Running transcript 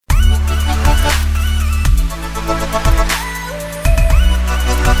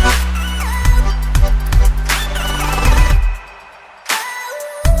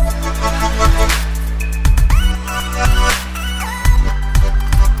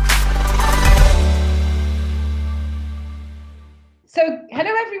So,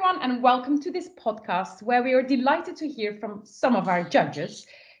 hello everyone, and welcome to this podcast where we are delighted to hear from some of our judges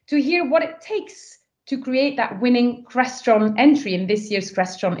to hear what it takes to create that winning Crestron entry in this year's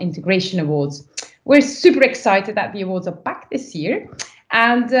Crestron Integration Awards. We're super excited that the awards are back this year.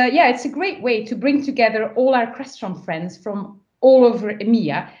 And it's a great way to bring together all our Crestron friends from all over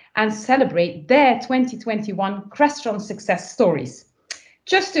EMEA and celebrate their 2021 Crestron success stories.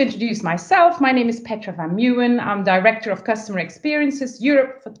 Just to introduce myself, my name is Petra van Meeuwen. I'm Director of Customer Experiences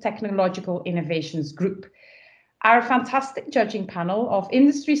Europe for Technological Innovations Group. Our fantastic judging panel of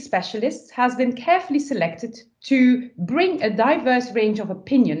industry specialists has been carefully selected to bring a diverse range of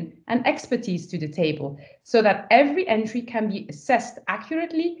opinion and expertise to the table so that every entry can be assessed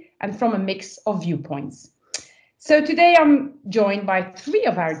accurately and from a mix of viewpoints. So today I'm joined by three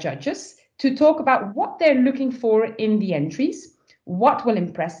of our judges to talk about what they're looking for in the entries, what will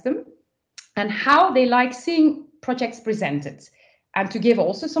impress them, and how they like seeing projects presented, and to give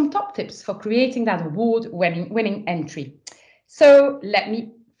also some top tips for creating that award-winning entry. So let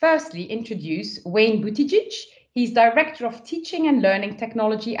me firstly introduce Wayne Buttigieg. He's Director of Teaching and Learning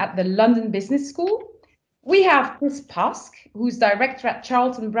Technology at the London Business School. We have Chris Pask, who's Director at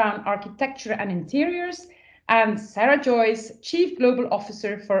Charlton Brown Architecture and Interiors, and Sarah Joyce, Chief Global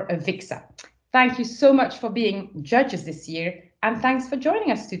Officer for Avixa. Thank you so much for being judges this year, and thanks for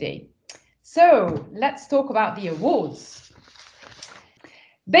joining us today. So let's talk about the awards.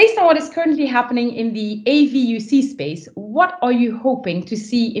 Based on what is currently happening in the AVUC space, what are you hoping to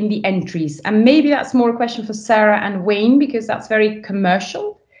see in the entries? And maybe that's more a question for Sarah and Wayne, because that's very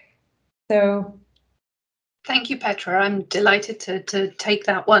commercial. So. Thank you, Petra. I'm delighted to take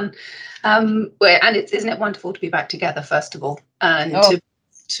that one. Isn't it wonderful to be back together, first of all, and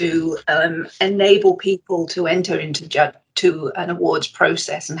to enable people to enter into an awards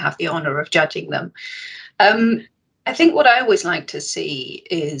process and have the honour of judging them. I think what I always like to see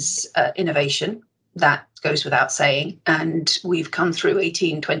is innovation. That goes without saying. And we've come through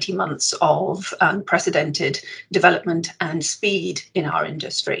 20 months of unprecedented development and speed in our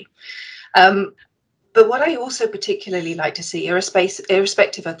industry. But what I also particularly like to see,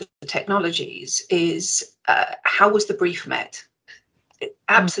 irrespective of the technologies, is how was the brief met?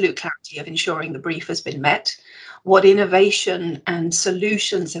 Absolute clarity of ensuring the brief has been met. What innovation and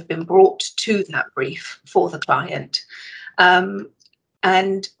solutions have been brought to that brief for the client.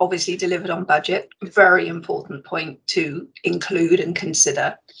 And obviously delivered on budget, very important point to include and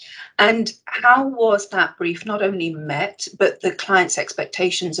consider. And how was that brief not only met, but the client's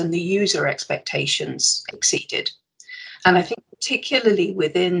expectations and the user expectations exceeded? And I think particularly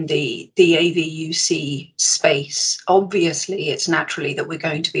within the AVUC space, obviously it's naturally that we're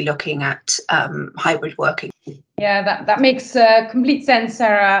going to be looking at hybrid working. Yeah, that makes complete sense,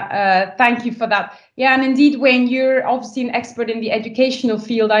 Sarah. Thank you for that. Yeah, and indeed, Wayne, you're obviously an expert in the educational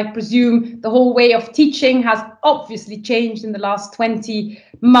field. I presume the whole way of teaching has obviously changed in the last 20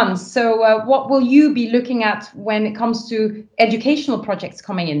 months. So what will you be looking at when it comes to educational projects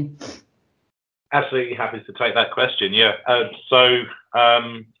coming in? Absolutely happy to take that question. Yeah.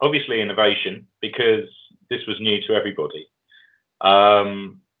 Obviously innovation, because this was new to everybody.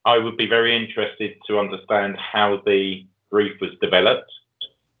 I would be very interested to understand how the brief was developed,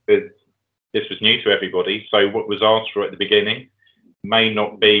 because this was new to everybody. So what was asked for at the beginning may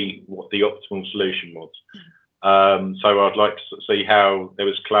not be what the optimal solution was. So I'd like to see how there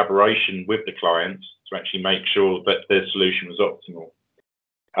was collaboration with the clients to actually make sure that the solution was optimal.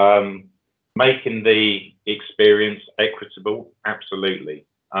 Making the experience equitable, absolutely.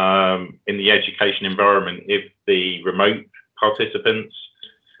 In the education environment, if the remote participants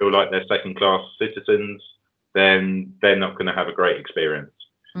feel like they're second-class citizens, then they're not going to have a great experience.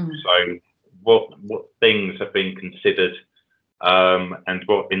 So what things have been considered and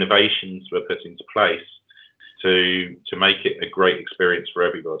what innovations were put into place to make it a great experience for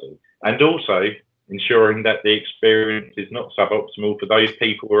everybody? And also ensuring that the experience is not suboptimal for those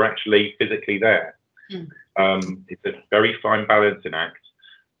people who are actually physically there. It's a very fine balancing act.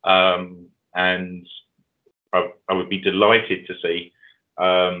 And I would be delighted to see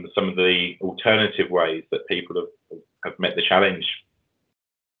some of the alternative ways that people have met the challenge.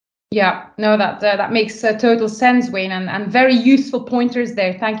 Yeah, no, that makes total sense, Wayne, and very useful pointers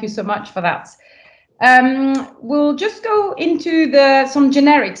there. Thank you so much for that. We'll just go into some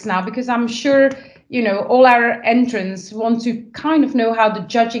generics now, because I'm sure all our entrants want to kind of know how the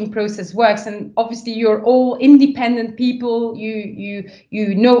judging process works. And obviously you're all independent people. You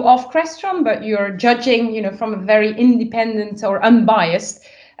know of Crestron, but you're judging, from a very independent or unbiased.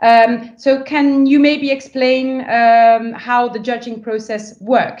 So can you maybe explain how the judging process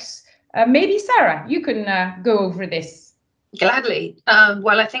works? Maybe Sarah, you can go over this. Gladly.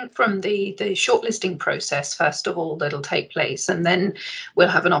 Well, I think from the shortlisting process, first of all, that'll take place, and then we'll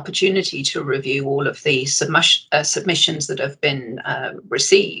have an opportunity to review all of the submissions that have been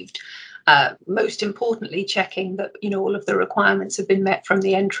received. Most importantly, checking that all of the requirements have been met from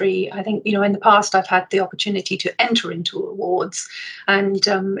the entry. I think in the past I've had the opportunity to enter into awards, and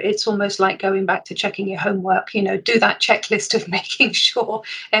it's almost like going back to checking your homework. Do that checklist of making sure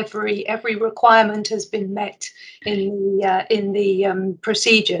every requirement has been met in the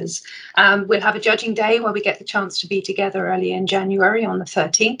procedures. We'll have a judging day where we get the chance to be together early in January on the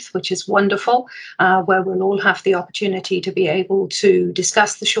 13th, which is wonderful, where we'll all have the opportunity to be able to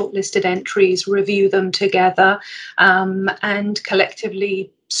discuss the shortlisted entries, review them together, and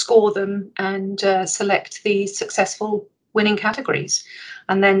collectively score them and select the successful winning categories.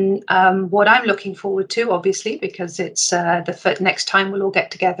 And then what I'm looking forward to, obviously, because it's the next time we'll all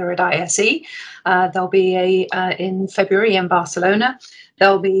get together at ISE, there'll be in February in Barcelona.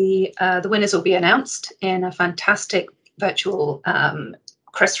 There'll be the winners will be announced in a fantastic virtual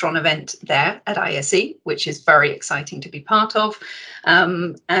Crestron event there at ISE, which is very exciting to be part of.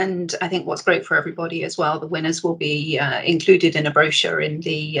 And I think what's great for everybody as well, the winners will be included in a brochure in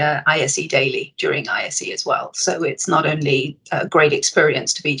the ISE Daily during ISE as well. So it's not only a great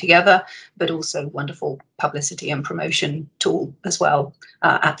experience to be together, but also wonderful publicity and promotion tool as well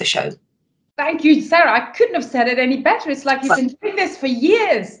at the show. Thank you, Sarah. I couldn't have said it any better. It's like you've been doing this for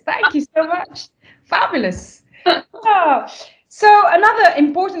years. Thank you so much. Fabulous. Oh. So another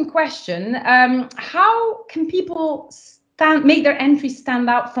important question, how can people make their entry stand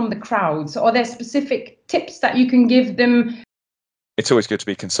out from the crowds? Are there specific tips that you can give them? It's always good to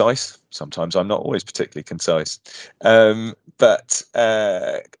be concise. Sometimes I'm not always particularly concise, but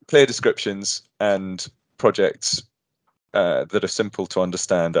clear descriptions and projects that are simple to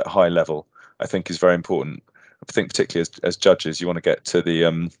understand at a high level, I think, is very important. I think particularly as judges, you want to get to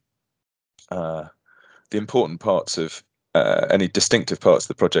the important parts of any distinctive parts of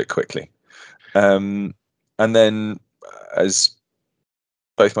the project quickly. And then, as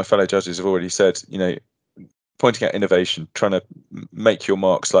both my fellow judges have already said, pointing out innovation, trying to make your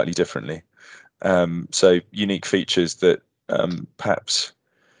mark slightly differently. So unique features that perhaps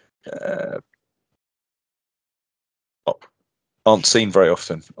aren't seen very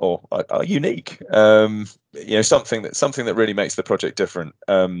often or are unique. Something that really makes the project different,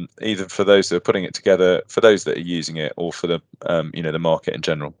 either for those that are putting it together, for those that are using it, or for the the market in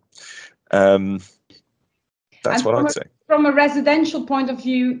general. That's what I'd say. From a residential point of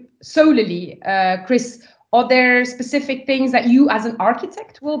view solely, Chris, are there specific things that you as an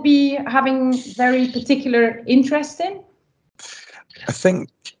architect will be having very particular interest in? I think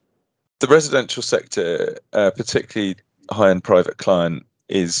the residential sector, particularly high-end private client,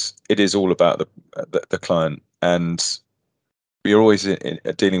 is all about the client, and we're always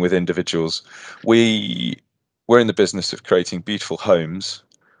dealing with individuals. We're in the business of creating beautiful homes,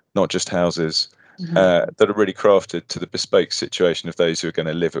 not just houses, that are really crafted to the bespoke situation of those who are going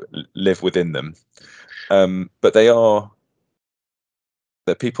to live within them. But they're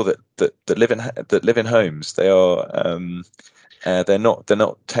people that live in homes. They are they're not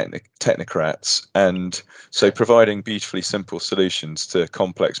technocrats, and so providing beautifully simple solutions to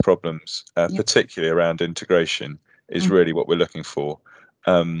complex problems, particularly around integration, is really what we're looking for.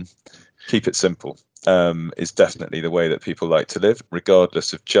 Keep it simple is definitely the way that people like to live,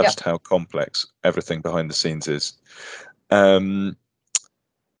 regardless of just how complex everything behind the scenes is. So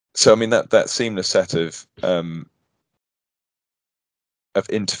I mean that seamless set of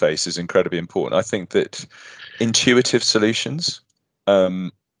interface is incredibly important. I think that intuitive solutions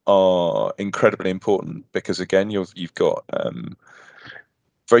are incredibly important because, again, you've got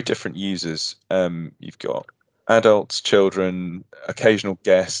very different users. You've got adults, children, occasional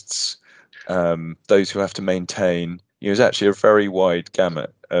guests, those who have to maintain. There's actually a very wide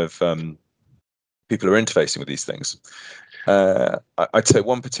gamut of people who are interfacing with these things. I'd say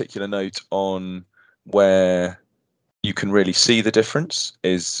one particular note on where you can really see the difference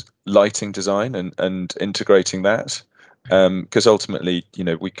is lighting design and integrating that, because ultimately,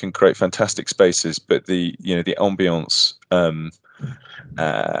 we can create fantastic spaces, but the ambience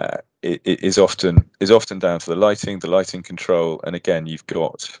is often down to the lighting control, and again, you've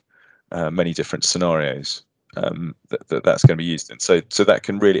got many different scenarios that's going to be used in. So that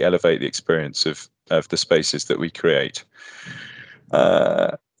can really elevate the experience of the spaces that we create.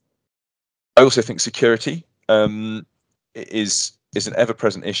 I also think security is an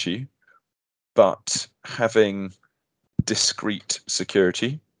ever-present issue, but having discrete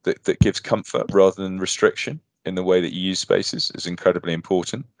security that gives comfort rather than restriction in the way that you use spaces is incredibly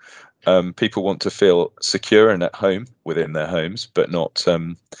important. People want to feel secure and at home within their homes, but not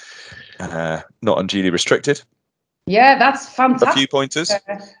unduly restricted. Yeah, that's fantastic. A few pointers,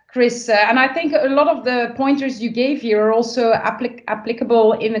 Chris, and I think a lot of the pointers you gave here are also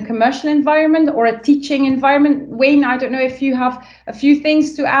applicable in a commercial environment or a teaching environment. Wayne, I don't know if you have a few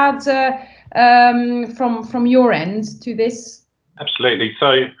things to add from your end to this. Absolutely.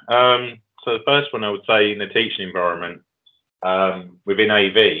 So, so the first one I would say in the teaching environment within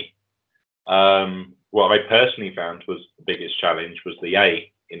AV, what I personally found was the biggest challenge was the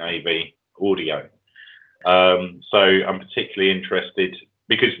A in AV audio. So I'm particularly interested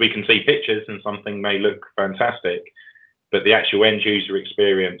because we can see pictures and something may look fantastic, but the actual end user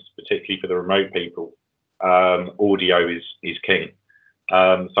experience, particularly for the remote people, audio is king.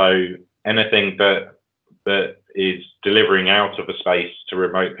 So anything that is delivering out of a space to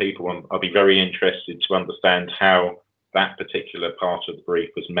remote people, I'll be very interested to understand how that particular part of the brief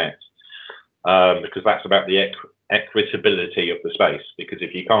was met, because that's about the equitability of the space, because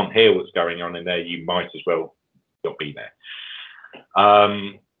if you can't hear what's going on in there, you might as well not be there.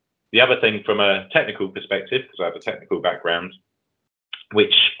 The other thing from a technical perspective, because I have a technical background,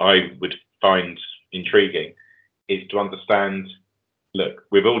 which I would find intriguing, is to understand, look,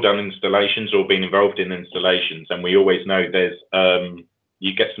 we've all done installations or been involved in installations, and we always know there's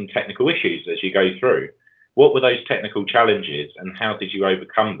you get some technical issues as you go through. What were those technical challenges and how did you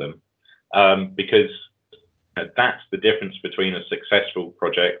overcome them? Because that's the difference between a successful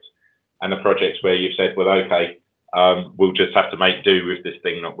project and a project where you've said, well, okay, we'll just have to make do with this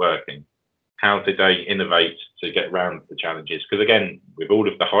thing not working. How did they innovate to get around the challenges? Because again, with all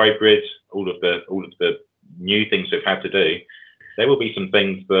of the hybrids, all of the new things they've had to do, there will be some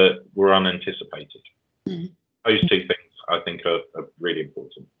things that were unanticipated. Those two things I think are really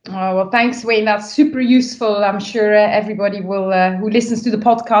important. Oh, well, thanks, Wayne. That's super useful. I'm sure everybody will who listens to the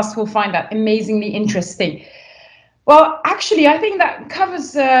podcast will find that amazingly interesting. Well, actually, I think that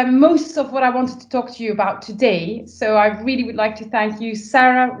covers most of what I wanted to talk to you about today. So I really would like to thank you,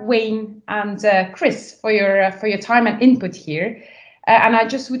 Sarah, Wayne, and Chris for your time and input here. And I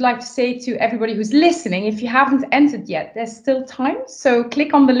just would like to say to everybody who's listening, if you haven't entered yet, there's still time. So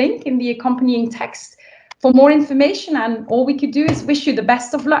click on the link in the accompanying text for more information. And all we could do is wish you the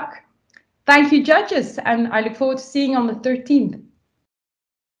best of luck. Thank you, judges. And I look forward to seeing you on the 13th.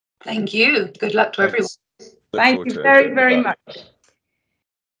 Thank you. Good luck to everyone. Thank you very, very much.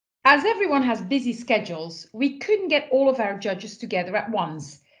 As everyone has busy schedules, we couldn't get all of our judges together at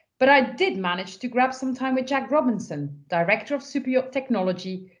once. But I did manage to grab some time with Jack Robinson, Director of Superyacht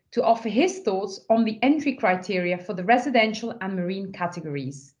Technology, to offer his thoughts on the entry criteria for the residential and marine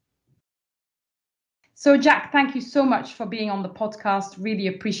categories. So Jack, thank you so much for being on the podcast. Really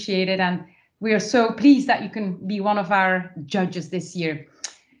appreciate it. And we are so pleased that you can be one of our judges this year.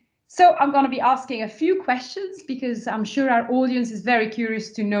 So I'm going to be asking a few questions because I'm sure our audience is very curious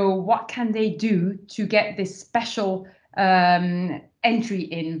to know what can they do to get this special entry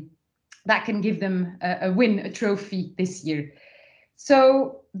in that can give them a trophy this year.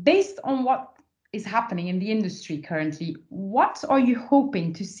 So based on what is happening in the industry currently, what are you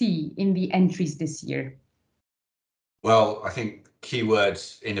hoping to see in the entries this year? Well, I think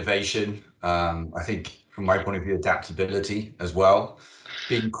keywords innovation. I think from my point of view, adaptability as well.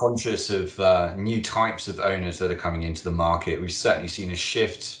 Being conscious of new types of owners that are coming into the market. We've certainly seen a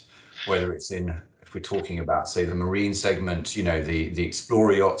shift, whether it's in, if we're talking about, say, the marine segment, you know, the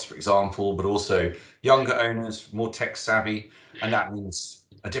Explorer yachts, for example, but also younger owners, more tech savvy. And that means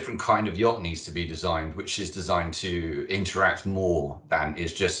a different kind of yacht needs to be designed, which is designed to interact more than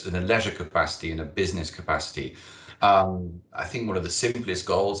is just in a leisure capacity and a business capacity. I think one of the simplest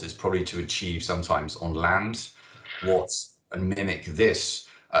goals is probably to achieve sometimes on land and mimic this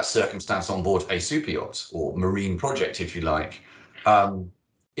circumstance on board a super yacht or marine project, if you like.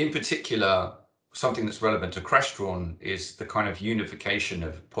 In particular, something that's relevant to Crestron is the kind of unification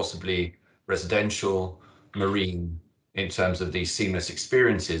of possibly residential, marine, in terms of these seamless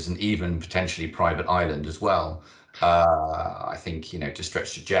experiences, and even potentially private island as well. I think, you know, to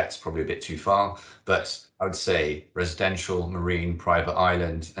stretch to jets probably a bit too far, but I would say residential, marine, private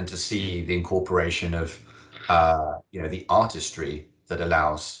island, and to see the incorporation of you know, the artistry that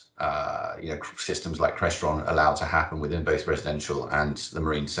allows you know, systems like Crestron allow to happen within both residential and the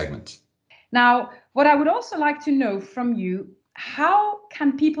marine segment. Now, what I would also like to know from you, how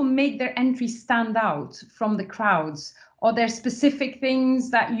can people make their entry stand out from the crowds? Are there specific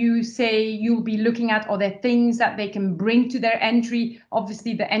things that you say you'll be looking at? Are there things that they can bring to their entry?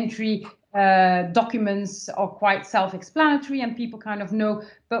 Obviously, the entry documents are quite self-explanatory and people kind of know.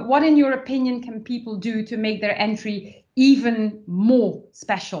 But what, in your opinion, can people do to make their entry even more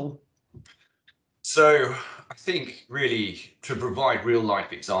special? So I think really to provide real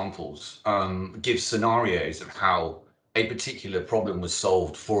life examples, give scenarios of how a particular problem was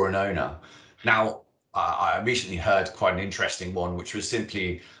solved for an owner. Now, I recently heard quite an interesting one, which was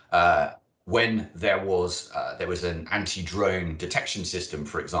simply when there was an anti-drone detection system,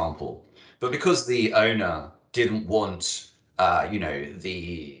 for example, but because the owner didn't want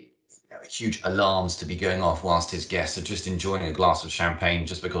the huge alarms to be going off whilst his guests are just enjoying a glass of champagne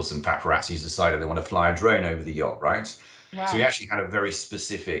just because some paparazzis decided they want to fly a drone over the yacht, right? Wow. So we actually had a very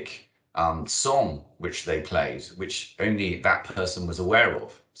specific song which they played, which only that person was aware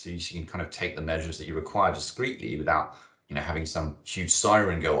of. So you can kind of take the measures that you require discreetly without, having some huge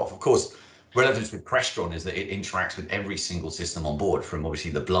siren go off. Of course, relevance with Crestron is that it interacts with every single system on board, from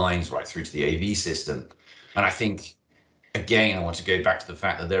obviously the blinds right through to the AV system. And I think, again, I want to go back to the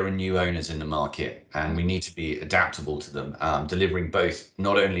fact that there are new owners in the market and we need to be adaptable to them, delivering both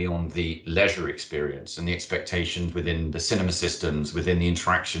not only on the leisure experience and the expectations within the cinema systems, within the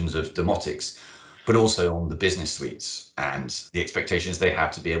interactions of domotics, but also on the business suites and the expectations they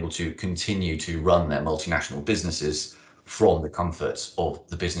have to be able to continue to run their multinational businesses from the comforts of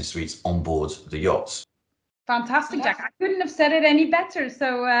the business suites on board the yachts. Fantastic, Jack. I couldn't have said it any better.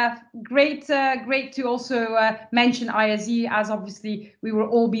 So great to also mention ISE, as obviously we will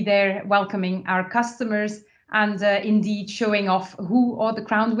all be there welcoming our customers and indeed showing off who are the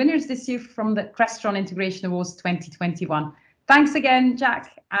crowned winners this year from the Crestron Integration Awards 2021. Thanks again,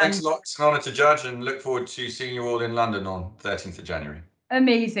 Jack. Thanks a lot. It's an honour to judge and look forward to seeing you all in London on 13th of January.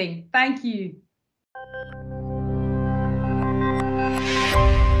 Amazing. Thank you.